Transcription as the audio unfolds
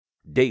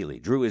Daly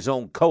drew his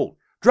own Colt.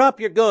 "Drop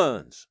your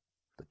guns!"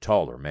 The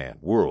taller man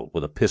whirled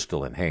with a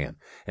pistol in hand,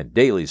 and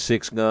Daly's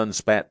 6-gun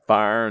spat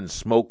fire and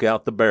smoke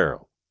out the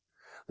barrel.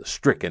 The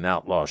stricken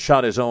outlaw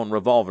shot his own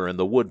revolver in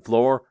the wood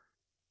floor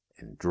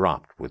and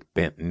dropped with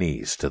bent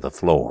knees to the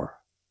floor.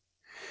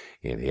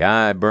 In the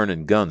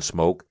eye-burning gun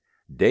smoke,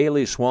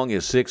 Daly swung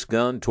his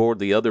 6-gun toward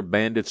the other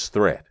bandit's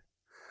threat.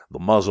 The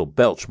muzzle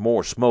belched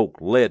more smoke,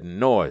 lead, and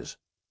noise.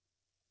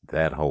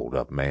 That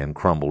hold-up man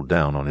crumbled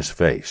down on his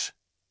face.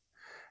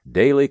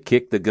 Daly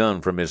kicked the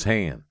gun from his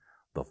hand,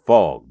 the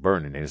fog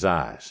burning his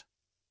eyes.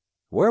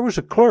 Where was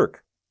the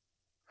clerk?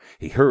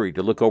 He hurried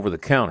to look over the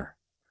counter.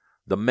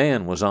 The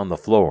man was on the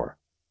floor.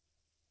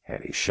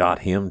 Had he shot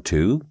him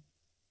too?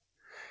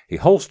 He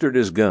holstered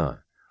his gun,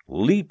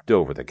 leaped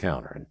over the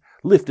counter, and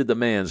lifted the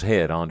man's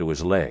head onto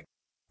his leg.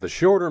 The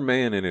shorter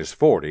man in his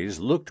 40s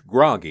looked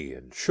groggy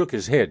and shook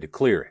his head to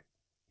clear it.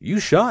 "You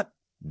shot?"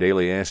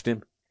 Daly asked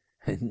him.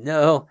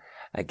 "No,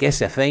 I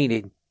guess I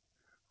fainted."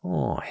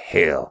 "Oh,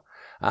 hell.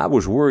 I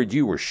was worried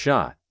you were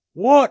shot."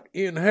 "What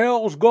in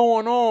hell's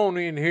going on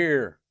in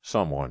here?"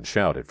 someone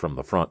shouted from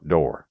the front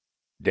door.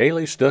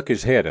 Daly stuck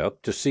his head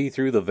up to see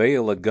through the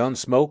veil of gun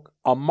smoke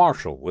a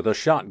marshal with a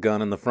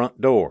shotgun in the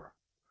front door.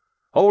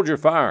 "Hold your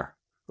fire.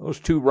 Those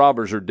 2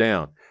 robbers are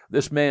down.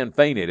 This man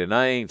fainted, and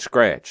I ain't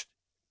scratched."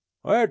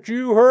 "That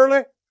you,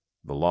 Hurley?"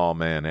 the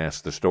lawman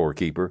asked the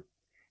storekeeper.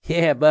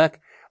 "Yeah, Buck.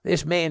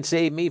 This man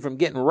saved me from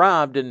getting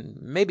robbed and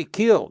maybe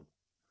killed."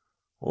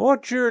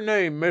 "What's your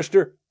name,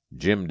 mister?"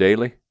 "Jim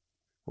Daly."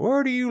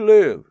 "Where do you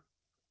live?"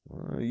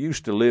 "I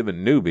used to live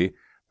in Newby,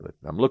 but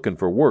I'm looking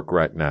for work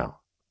right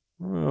now."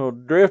 "Well,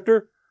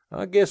 Drifter,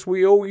 I guess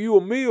we owe you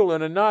a meal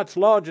and a night's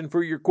lodging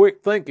for your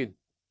quick thinking."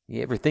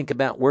 "You ever think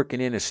about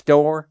working in a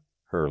store?"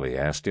 Hurley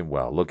asked him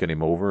while looking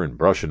him over and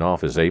brushing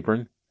off his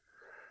apron.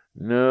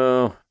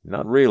 "No,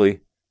 not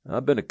really.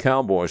 I've been a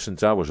cowboy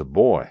since I was a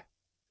boy."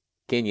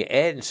 "Can you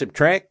add and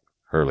subtract?"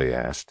 Hurley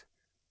asked.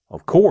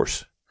 "Of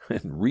course,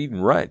 and read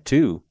and write,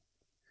 too."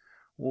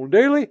 "Well,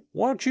 Daly,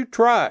 why don't you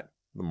try it?"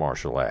 the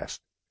marshal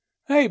asked.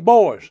 "Hey,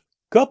 boys,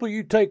 couple of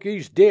you take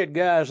these dead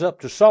guys up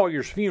to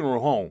Sawyer's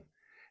funeral home.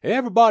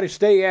 Everybody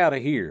stay out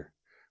of here.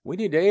 We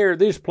need to air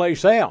this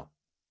place out.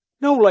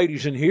 No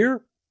ladies in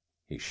here."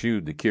 He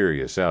shooed the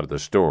curious out of the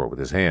store with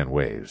his hand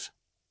waves.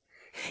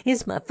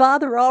 "Is my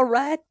father all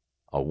right?"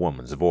 A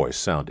woman's voice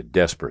sounded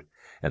desperate,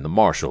 and the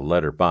marshal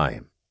led her by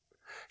him.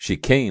 She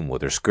came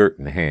with her skirt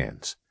in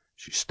hands.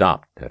 She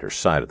stopped at her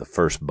sight of the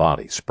first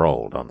body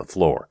sprawled on the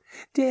floor.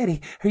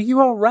 "Daddy, are you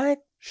all right?"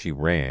 She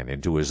ran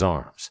into his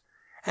arms.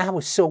 "I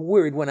was so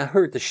worried when I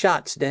heard the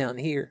shots down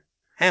here."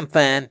 "I'm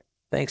fine,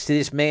 thanks to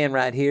this man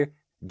right here.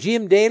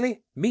 Jim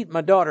Daly, meet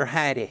my daughter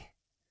Heidi."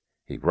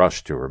 He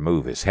rushed to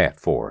remove his hat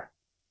for her.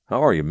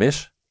 "How are you,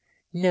 miss?"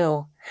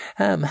 "No,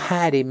 I'm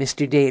Heidi,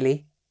 Mr.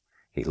 Daly."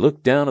 He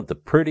looked down at the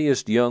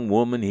prettiest young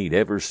woman he'd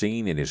ever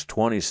seen in his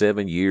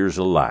 27 years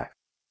of life.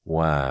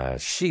 Why,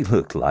 she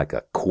looked like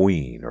a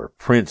queen or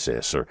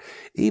princess or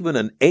even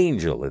an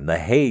angel in the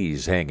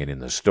haze hanging in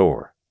the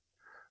store.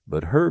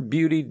 But her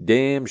beauty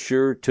damn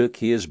sure took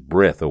his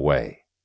breath away.